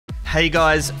Hey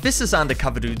guys, this is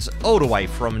Undercover Dudes all the way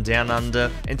from Down Under,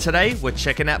 and today we're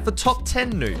checking out the top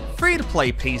 10 new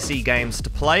free-to-play PC games to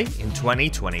play in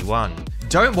 2021.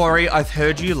 Don't worry, I've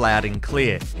heard you loud and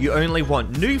clear. You only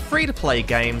want new free-to-play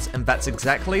games, and that's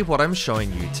exactly what I'm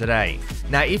showing you today.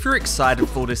 Now, if you're excited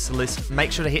for this list,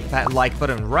 make sure to hit that like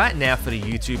button right now for the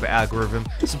YouTube algorithm,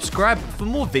 subscribe for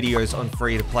more videos on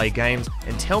free-to-play games,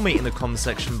 and tell me in the comment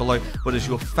section below what is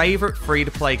your favorite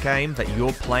free-to-play game that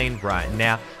you're playing right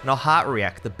now, and I'll heart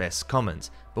react the best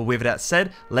comments. But with that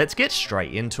said, let's get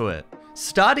straight into it.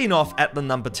 Starting off at the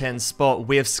number 10 spot,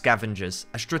 we have Scavengers,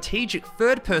 a strategic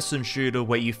third-person shooter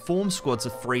where you form squads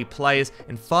of 3 players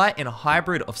and fight in a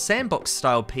hybrid of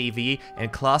sandbox-style PvE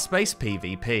and class-based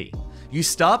PvP. You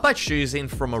start by choosing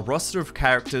from a roster of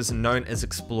characters known as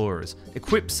explorers,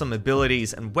 equip some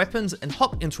abilities and weapons, and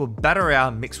hop into a battle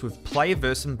royale mixed with player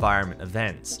versus environment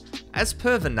events. As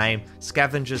per the name,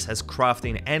 Scavengers has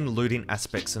crafting and looting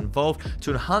aspects involved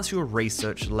to enhance your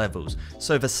research levels,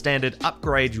 so the standard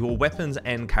upgrade your weapons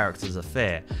and characters are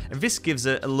fair, and this gives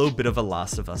it a little bit of a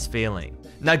Last of Us feeling.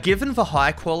 Now, given the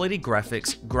high quality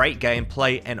graphics, great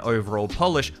gameplay, and overall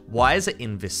polish, why is it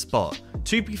in this spot?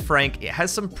 To be frank, it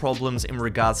has some problems in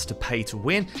regards to pay to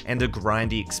win and a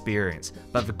grindy experience,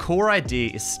 but the core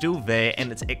idea is still there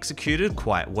and it's executed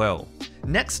quite well.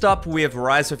 Next up, we have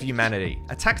Rise of Humanity,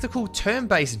 a tactical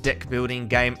turn-based deck building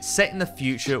game set in the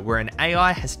future where an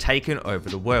AI has taken over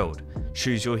the world.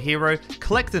 Choose your hero,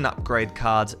 collect and upgrade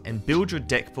cards, and build your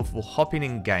deck before hopping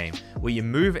in game, where you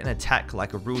move and attack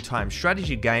like a real-time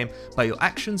strategy game, but your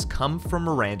actions come from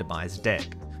a randomized deck.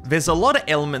 There's a lot of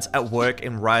elements at work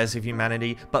in Rise of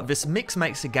Humanity, but this mix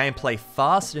makes the gameplay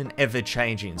fast and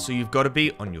ever-changing, so you've got to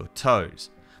be on your toes.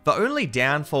 The only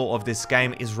downfall of this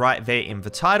game is right there in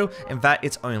the title, and that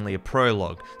it's only a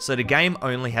prologue, so the game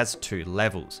only has 2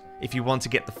 levels. If you want to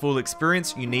get the full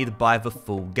experience, you need to buy the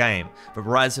full game. The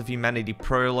Rise of Humanity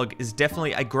Prologue is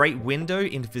definitely a great window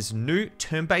into this new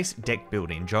turn-based deck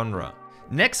building genre.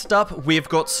 Next up, we've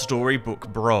got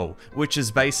Storybook Brawl, which is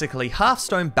basically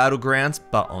Hearthstone Battlegrounds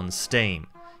but on Steam.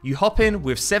 You hop in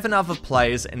with 7 other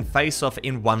players and face off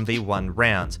in 1v1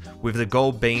 rounds, with the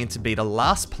goal being to be the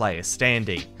last player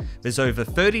standing. There's over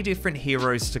 30 different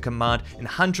heroes to command and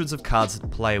hundreds of cards to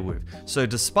play with, so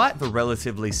despite the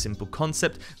relatively simple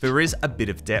concept, there is a bit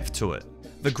of depth to it.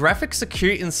 The graphics are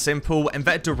cute and simple, and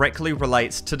that directly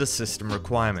relates to the system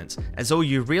requirements, as all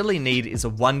you really need is a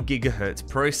 1 GHz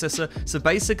processor, so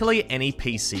basically any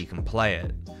PC can play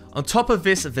it. On top of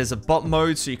this, there's a bot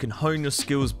mode so you can hone your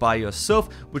skills by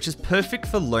yourself, which is perfect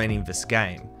for learning this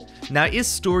game. Now, is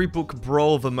Storybook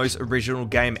Brawl the most original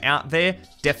game out there?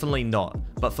 Definitely not,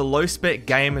 but for low spec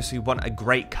gamers who want a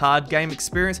great card game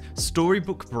experience,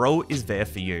 Storybook Brawl is there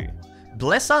for you.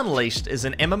 Bless Unleashed is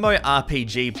an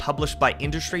MMORPG published by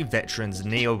industry veterans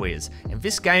NeoWiz, and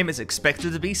this game is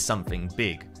expected to be something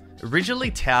big. Originally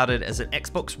touted as an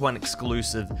Xbox One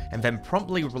exclusive and then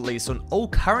promptly released on all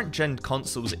current gen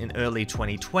consoles in early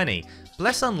 2020,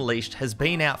 Bless Unleashed has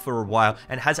been out for a while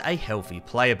and has a healthy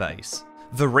player base.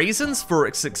 The reasons for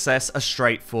its success are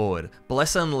straightforward.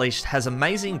 Bless Unleashed has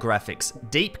amazing graphics,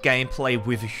 deep gameplay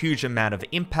with a huge amount of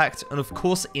impact, and of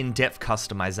course in-depth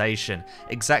customization,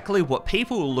 exactly what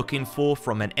people are looking for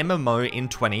from an MMO in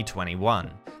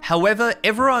 2021. However,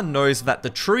 everyone knows that the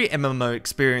true MMO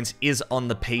experience is on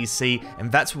the PC, and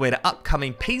that's where the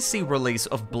upcoming PC release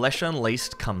of Bless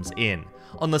Unleashed comes in.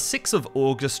 On the 6th of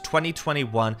August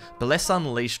 2021, Bless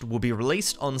Unleashed will be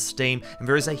released on Steam, and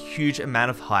there is a huge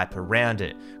amount of hype around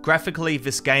it. Graphically,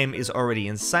 this game is already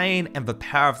insane, and the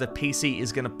power of the PC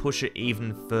is going to push it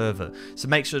even further, so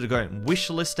make sure to go and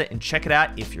wishlist it and check it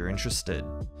out if you're interested.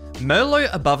 Mirlo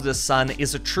Above the Sun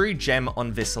is a true gem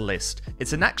on this list.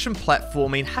 It's an action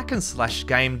platforming hack and slash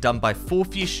game done by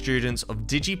 4th year students of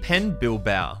DigiPen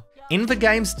Bilbao. In the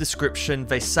game's description,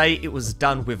 they say it was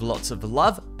done with lots of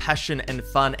love, passion, and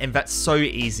fun, and that's so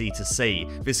easy to see.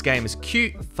 This game is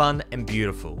cute, fun, and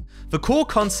beautiful. The core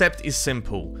concept is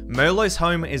simple. Mirlo's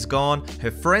home is gone,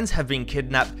 her friends have been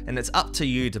kidnapped, and it's up to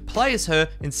you to play as her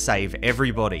and save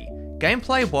everybody.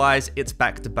 Gameplay wise, it's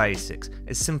back to basics.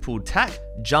 A simple tack,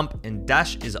 jump, and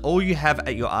dash is all you have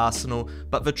at your arsenal,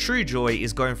 but the true joy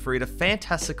is going through the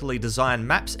fantastically designed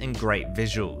maps and great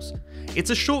visuals. It's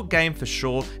a short game for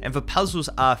sure, and the puzzles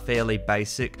are fairly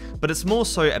basic, but it's more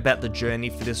so about the journey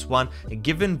for this one, and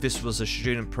given this was a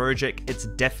student project, it's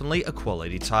definitely a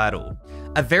quality title.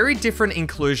 A very different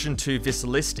inclusion to this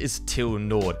list is Til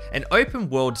Nord, an open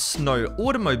world snow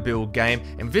automobile game,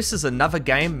 and this is another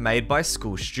game made by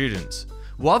school students.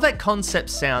 While that concept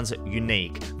sounds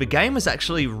unique, the game is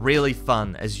actually really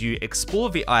fun as you explore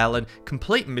the island,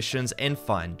 complete missions, and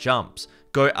find jumps.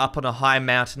 go up on a high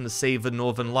mountain to see the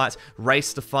northern lights,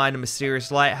 race to find a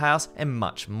mysterious lighthouse, and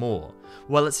much more.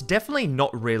 While it's definitely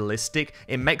not realistic,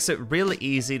 it makes it really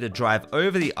easy to drive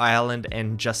over the island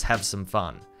and just have some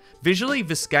fun. Visually,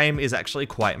 this game is actually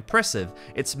quite impressive.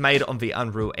 It's made on the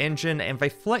Unreal Engine and they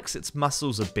flex its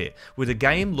muscles a bit, with the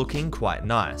game looking quite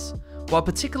nice. While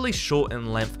particularly short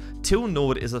in length, Til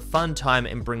Nord is a fun time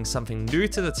and brings something new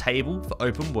to the table for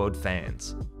open world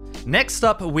fans. Next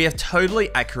up, we have Totally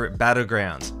Accurate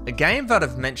Battlegrounds, a game that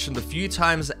I've mentioned a few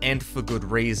times and for good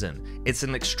reason. It's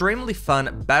an extremely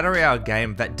fun battle royale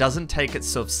game that doesn't take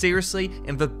itself seriously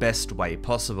in the best way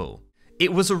possible.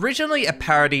 It was originally a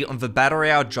parody on the battle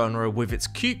royale genre with its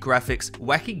cute graphics,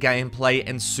 wacky gameplay,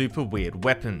 and super weird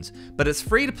weapons, but its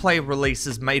free-to-play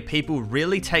releases made people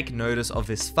really take notice of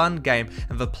this fun game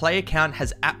and the player count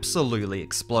has absolutely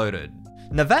exploded.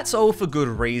 Now that's all for good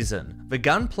reason. The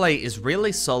gunplay is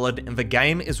really solid and the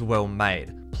game is well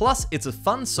made. Plus, it's a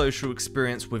fun social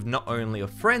experience with not only your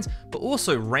friends, but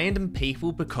also random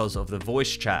people because of the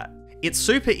voice chat. It's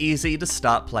super easy to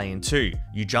start playing too.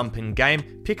 You jump in game,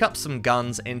 pick up some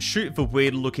guns, and shoot the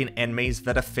weird looking enemies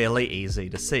that are fairly easy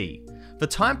to see. The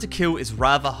time to kill is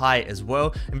rather high as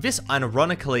well, and this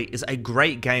unironically is a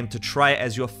great game to try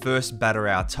as your first battle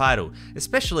royale title,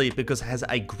 especially because it has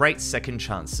a great second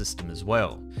chance system as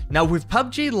well. Now with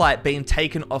PUBG Lite being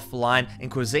taken offline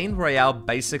and Cuisine Royale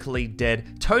basically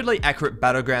dead, Totally Accurate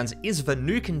Battlegrounds is the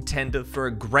new contender for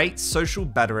a great social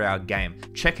battle royale game.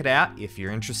 Check it out if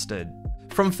you're interested.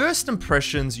 From first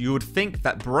impressions, you would think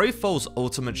that Brofall's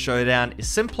Ultimate Showdown is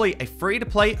simply a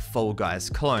free-to-play Fall Guys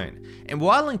clone. And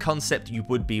while in concept you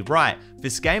would be right,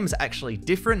 this game is actually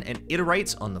different and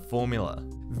iterates on the formula.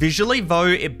 Visually though,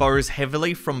 it borrows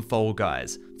heavily from Fall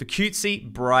Guys. The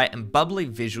cutesy, bright and bubbly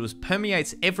visuals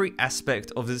permeates every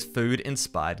aspect of this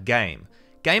food-inspired game.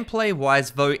 Gameplay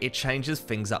wise though, it changes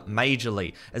things up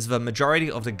majorly, as the majority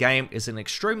of the game is an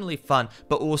extremely fun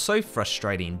but also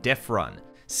frustrating death run.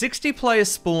 60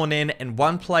 players spawn in and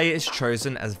 1 player is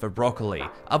chosen as the Broccoli,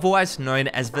 otherwise known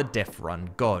as the Death Run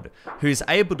God, who is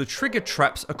able to trigger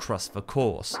traps across the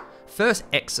course. First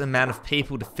X amount of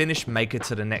people to finish make it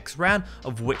to the next round,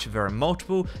 of which there are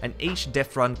multiple, and each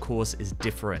Death Run course is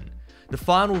different. The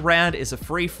final round is a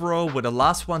free-for-all where the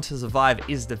last one to survive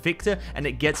is the victor, and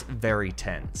it gets very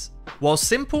tense. While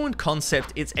simple in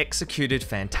concept, it's executed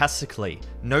fantastically.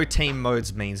 No team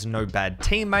modes means no bad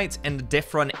teammates, and the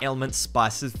Death Run element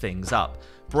spices things up.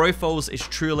 Brofalls is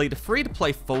truly the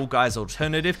free-to-play Fall Guys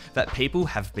alternative that people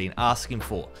have been asking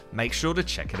for. Make sure to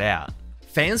check it out.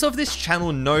 Fans of this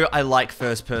channel know I like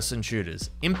first-person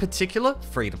shooters, in particular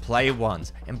free-to-play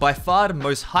ones, and by far the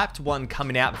most hyped one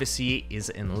coming out this year is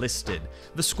Enlisted,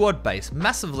 the squad-based,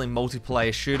 massively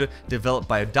multiplayer shooter developed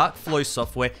by Dark Flow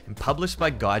Software and published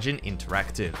by Gaijin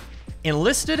Interactive.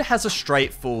 Enlisted has a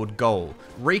straightforward goal: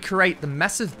 recreate the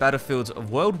massive battlefields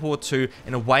of World War II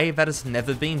in a way that has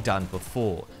never been done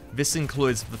before. This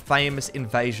includes the famous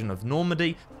invasion of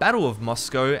Normandy, Battle of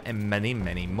Moscow, and many,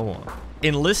 many more.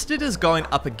 Enlisted is going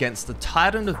up against the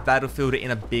titan of Battlefield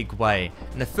in a big way,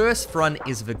 and the first front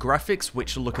is the graphics,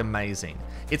 which look amazing.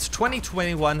 It's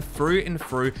 2021 through and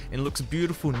through and looks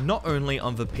beautiful not only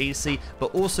on the PC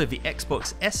but also the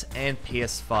Xbox S and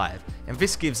PS5, and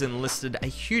this gives Enlisted a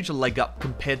huge leg up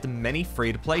compared to many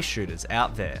free-to-play shooters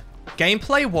out there.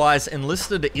 Gameplay wise,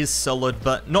 Enlisted is solid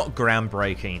but not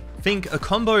groundbreaking. Think a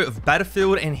combo of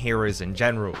Battlefield and Heroes in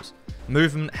generals.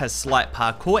 Movement has slight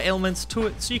parkour elements to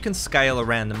it so you can scale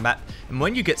around the map, and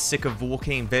when you get sick of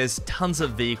walking, there's tons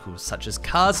of vehicles such as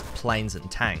cars, planes and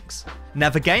tanks. Now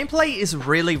the gameplay is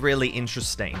really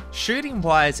interesting. Shooting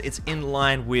wise, it's in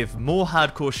line with more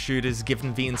hardcore shooters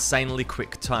given the insanely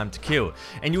quick time to kill.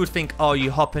 And you would think, oh,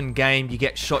 you hop in game, you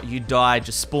get shot, you die,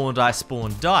 just spawn,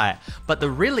 die. But the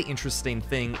really interesting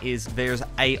thing is there's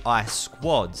AI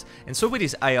squads. And so with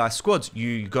these AI squads,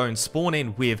 you go and spawn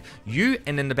in with you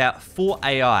and then about 4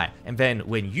 AI. And then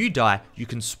when you die, you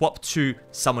can swap to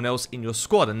someone else in your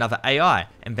squad, another AI,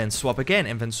 and then swap again,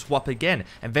 and then swap again.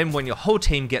 And then when your whole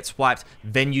team gets wiped,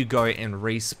 then you go and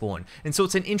respawn. And so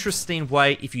it's an interesting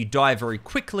way, if you die very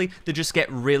quickly, to just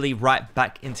get really right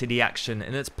back into the action,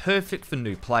 and it's perfect for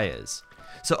new players.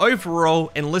 So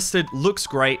overall, Enlisted looks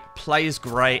great, plays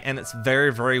great, and it's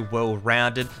very well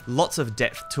rounded, lots of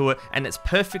depth to it, and it's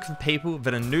perfect for people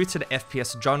that are new to the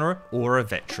FPS genre or are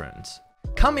veterans.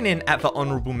 Coming in at the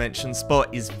honourable mention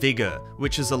spot is Vigor,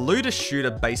 which is a looter shooter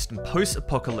based in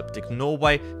post-apocalyptic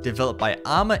Norway, developed by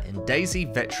Arma and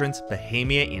DayZ veterans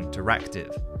Bohemia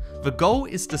Interactive. The goal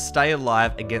is to stay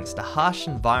alive against a harsh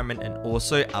environment and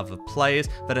also other players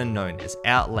that are known as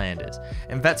Outlanders,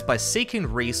 and that's by seeking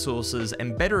resources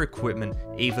and better equipment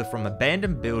either from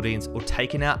abandoned buildings or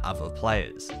taking out other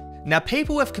players. Now,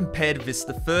 people have compared this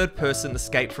to third-person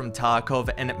Escape from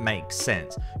Tarkov, and it makes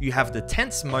sense. You have the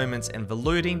tense moments and the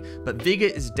looting, but Vigor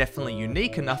is definitely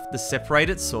unique enough to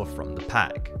separate itself from the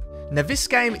pack. Now, this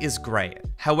game is great,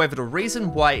 however the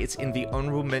reason why it's in the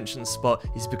honorable mention spot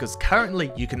is because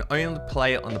currently you can only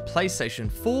play it on the PlayStation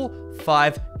 4,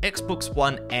 5, Xbox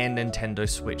One and Nintendo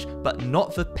Switch, but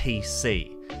not the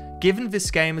PC. Given this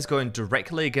game is going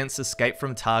directly against Escape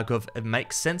from Tarkov, it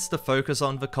makes sense to focus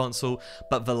on the console,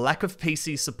 but the lack of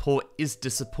PC support is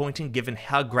disappointing given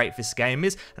how great this game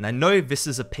is, and I know this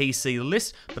is a PC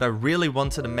list, but I really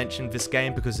wanted to mention this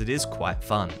game because it is quite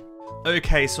fun.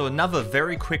 Okay, so another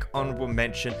very quick honorable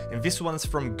mention, and this one's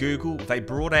from Google. They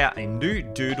brought out a new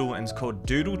Doodle and it's called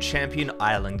Doodle Champion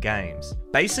Island Games.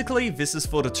 Basically, this is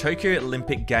for the Tokyo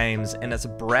Olympic Games and it's a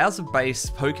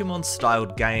browser-based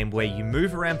Pokemon-styled game where you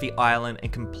move around the island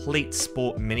and complete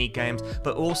sport mini-games,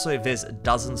 but also there's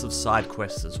dozens of side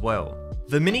quests as well.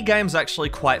 The minigame's actually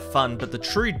quite fun, but the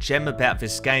true gem about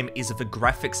this game is the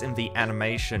graphics and the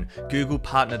animation. Google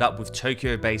partnered up with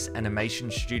Tokyo-based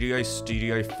animation studio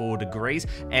Studio 4 Degrees,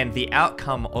 and the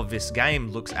outcome of this game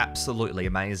looks absolutely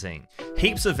amazing.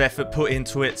 Heaps of effort put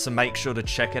into it, so make sure to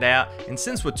check it out. And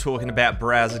since we're talking about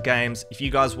browser games, if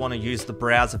you guys want to use the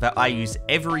browser that I use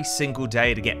every single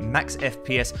day to get max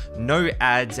FPS, no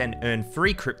ads, and earn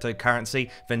free cryptocurrency,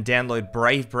 then download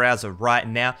Brave browser right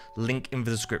now, link in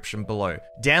the description below.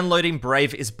 Downloading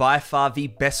Brave is by far the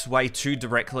best way to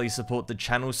directly support the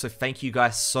channel, so thank you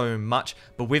guys so much.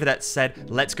 But with that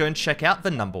said, let's go and check out the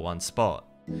 #1 spot.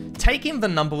 Taking the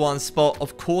 #1 spot,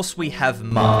 of course, we have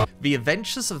Muck, the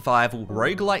adventure survival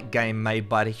roguelike game made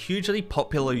by the hugely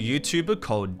popular YouTuber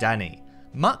called Danny.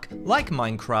 Muck, like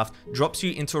Minecraft, drops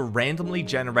you into a randomly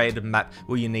generated map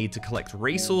where you need to collect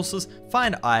resources,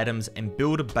 find items, and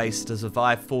build a base to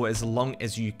survive for as long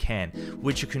as you can,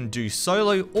 which you can do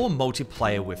solo or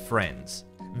multiplayer with friends.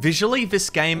 Visually, this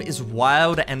game is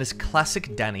wild and is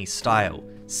classic Danny style.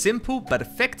 Simple but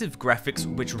effective graphics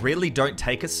which really don't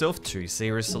take itself too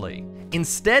seriously.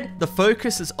 Instead, the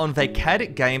focus is on the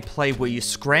chaotic gameplay where you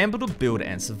scramble to build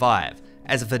and survive.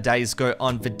 As the days go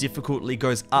on, the difficulty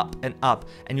goes up,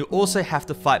 and you also have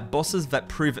to fight bosses that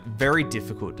prove very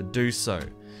difficult to do so.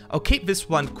 I'll keep this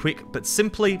one quick, but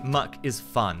simply Muck is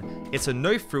fun. It's a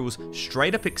no-frills,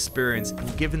 straight-up experience,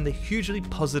 and given the hugely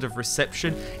positive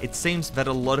reception, it seems that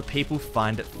a lot of people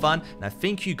find it fun, and I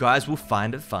think you guys will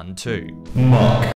find it fun too. Muck.